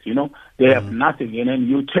families, you know. They have nothing, and then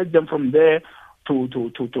you take them from there to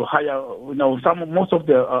hire, you know, most of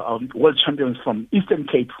the world champions from Eastern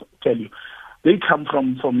Cape, tell you, they come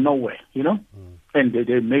from nowhere, you know. And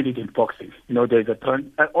they made it in boxing. You know, there's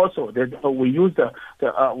also we use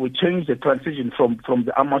we changed the transition from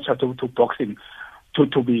the amateur to boxing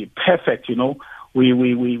to be perfect. You know, we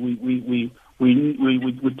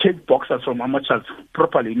take boxers from amateurs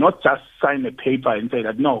properly, not just sign a paper and say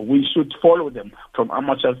that. No, we should follow them from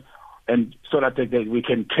amateurs, and so that we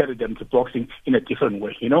can carry them to boxing in a different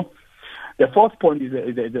way. You know, the fourth point is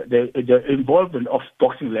the involvement of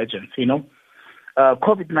boxing legends. You know.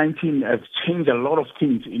 COVID-19 has changed a lot of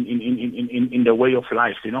things in the way of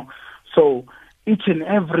life, you know. So each and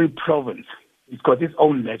every province has got its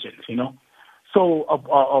own legends, you know. So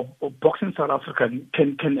Boxing South Africa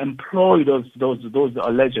can employ those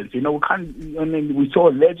legends, you know. We saw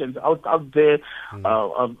legends out there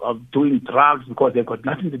of doing drugs because they've got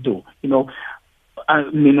nothing to do, you know.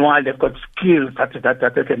 Meanwhile, they've got skills that they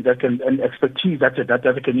can and expertise that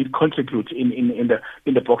they can contribute in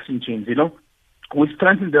the boxing gyms, you know. We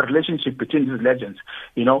strengthen the relationship between these legends,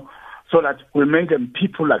 you know, so that we make them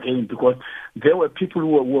people again, because there were people who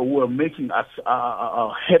were making us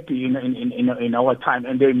happy in our time,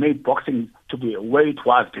 and they made boxing to be where it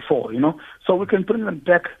was before, you know. So we can bring them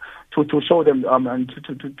back to show them and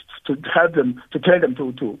to help them, to tell them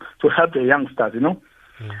to help the youngsters, you know.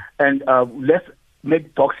 And let's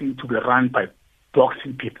make boxing to be run by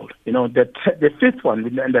boxing people, you know. The fifth one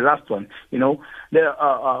and the last one, you know,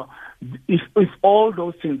 if all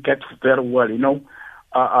those things get very well, you know,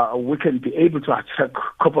 we can be able to attract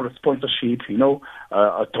corporate sponsorship, you know,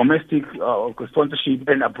 domestic sponsorship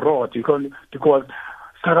and abroad, because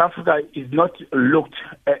South Africa is not looked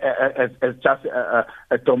as just a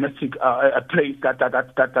domestic a place that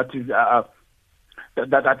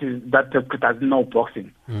does no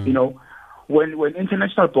boxing, you know. When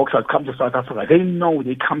international boxers come to South Africa, they know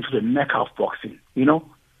they come to the mecca of boxing, you know.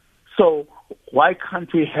 So why can't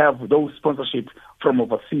we have those sponsorships from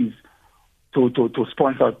overseas to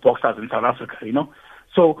sponsor boxers in South Africa, you know?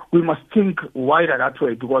 So we must think wider that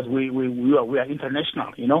way, because we are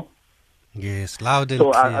international, you know. Yes, loud and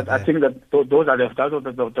so clear. I think that those are the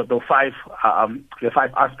five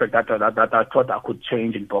aspects that I thought I could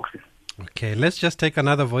change in boxing. Okay, let's just take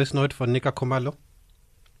another voice note for Nika Khumalo.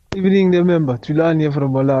 Evening, the member Tulani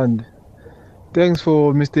from Holland. Thanks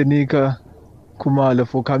for Mr. Nika Khumalo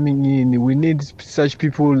for coming in. We need such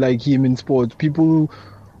people like him in sports. People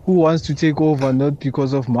who wants to take over not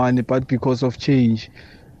because of money but because of change.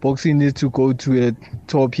 Boxing needs to go to a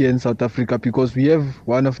top here in South Africa, because we have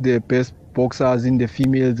one of the best boxers in the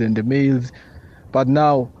females and the males. But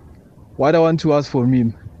now, what I want to ask from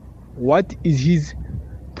him, what is his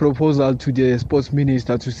proposal to the sports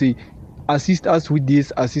minister to say, assist us with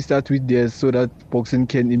this, assist us with this, so that boxing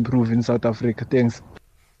can improve in South Africa? Thanks.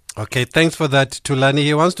 Okay, thanks for that, Tulani.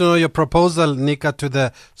 He wants to know your proposal, Nika, to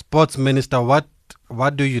the sports minister. What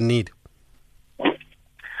do you need?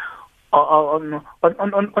 On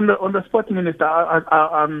the sports minister,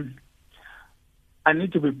 I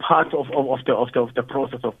need to be part of the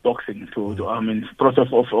process of boxing, process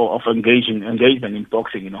of engagement in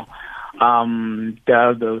boxing. You know, on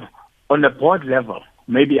the board level,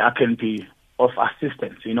 maybe I can be of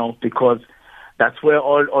assistance. You know, because that's where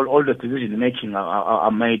all the decision making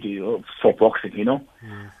are made for boxing. You know,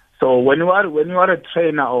 so when you are a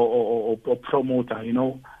trainer or promoter, you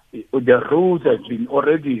know, the rules have been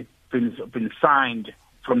already been signed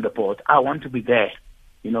from the board. I want to be there,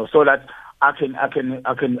 you know, so that I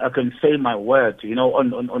can say my word, you know,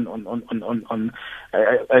 on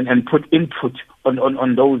and put input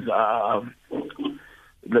on those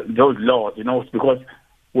laws, you know, because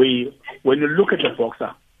when you look at the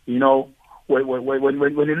boxer, you know, when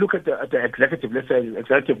you look at the executive, let's say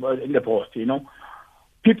executive in the board, you know,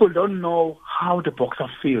 people don't know how the boxer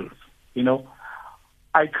feels, you know.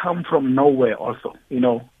 I come from nowhere also, you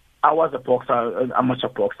know. I was a boxer, an amateur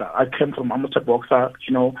boxer. I came from amateur boxer,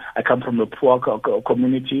 you know. I come from a poor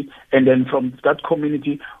community, and then from that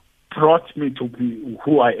community brought me to be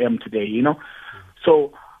who I am today, you know.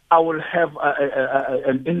 So I will have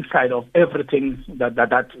an insight of everything that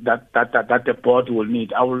the board will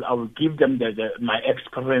need. I will give them my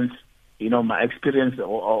experience, you know, my experience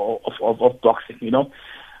of boxing, you know.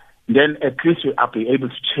 then at least we are be able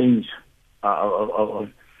to change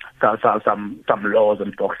some laws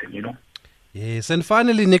on boxing, you know. Yes, and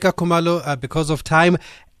finally, Nika Khumalo, because of time,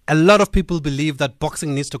 a lot of people believe that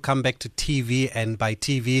boxing needs to come back to TV, and by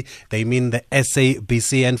TV, they mean the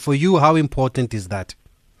SABC. And for you, how important is that?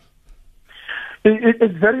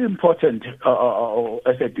 It's very important,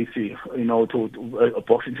 SABC, you know, to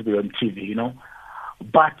boxing to be on TV, you know.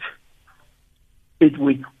 But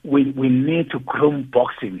we need to groom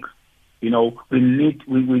boxing, you know. We need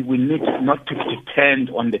not to depend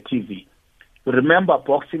on the TV. Remember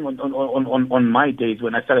boxing on my days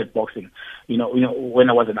when I started boxing, you know, when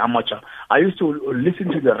I was an amateur, I used to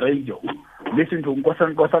listen to the radio, listen to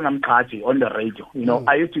Nkosana Mkhathi on the radio, you know.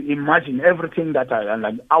 I used to imagine everything that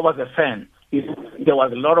I was a fan. There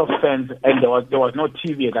was a lot of fans, and there was no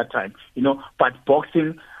TV at that time, you know, but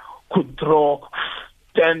boxing could draw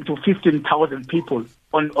 10 to 15,000 people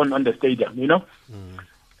on the stadium, you know.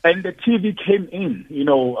 And the TV came in, you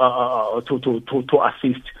know, to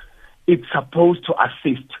assist. It's supposed to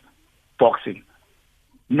assist boxing,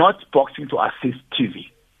 not boxing to assist TV.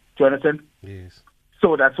 Do you understand? Yes.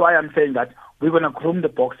 So that's why I'm saying that we're going to groom the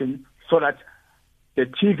boxing so that the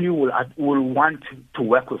TV will want to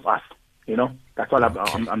work with us. You know, that's all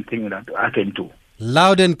I'm thinking that I can do.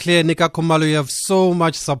 Loud and clear, Nika Khumalo. You have so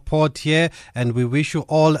much support here, and we wish you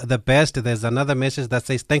all the best. There's another message that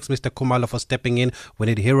says, thanks, Mr. Khumalo, for stepping in. We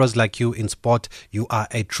need heroes like you in sport. You are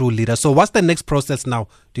a true leader. So what's the next process now?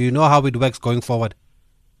 Do you know how it works going forward?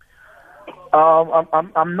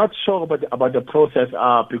 I'm not sure about the process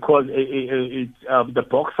because the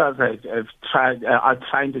boxers are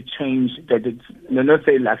trying to change. I must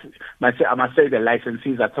say the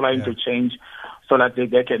licensees are trying to change so that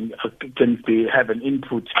they can have an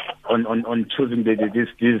input on choosing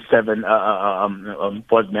these 7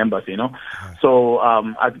 board members. You know, so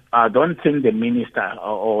I don't think the minister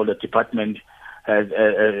or the department has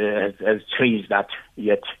changed that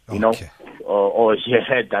yet, you know, or he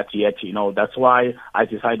had that yet, you know. That's why I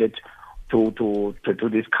decided to do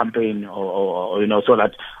this campaign, or you know, so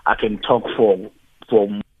that I can talk for.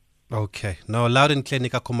 Okay. No, loud and clear,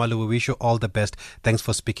 Nika Khumalo. We wish you all the best. Thanks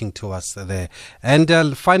for speaking to us there.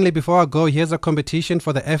 And finally, before I go, here's a competition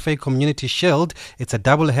for the FA Community Shield. It's a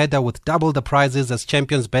double header with double the prizes as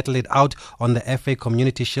champions battle it out on the FA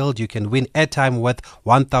Community Shield. You can win airtime worth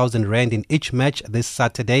 1,000 Rand in each match this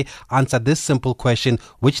Saturday. Answer this simple question: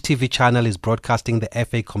 which TV channel is broadcasting the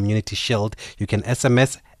FA Community Shield? You can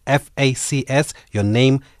SMS FACS, your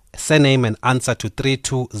name, surname and answer to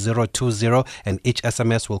 32020, and each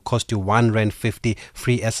SMS will cost you 1 Rand 50.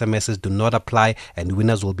 Free SMSs do not apply, and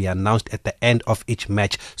winners will be announced at the end of each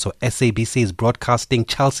match. So SABC is broadcasting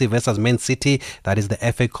Chelsea versus Man City. That is the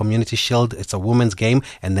FA Community Shield. It's a women's game,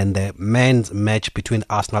 and then the men's match between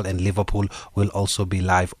Arsenal and Liverpool will also be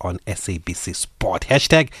live on SABC Sport.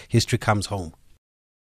 #History Comes Home.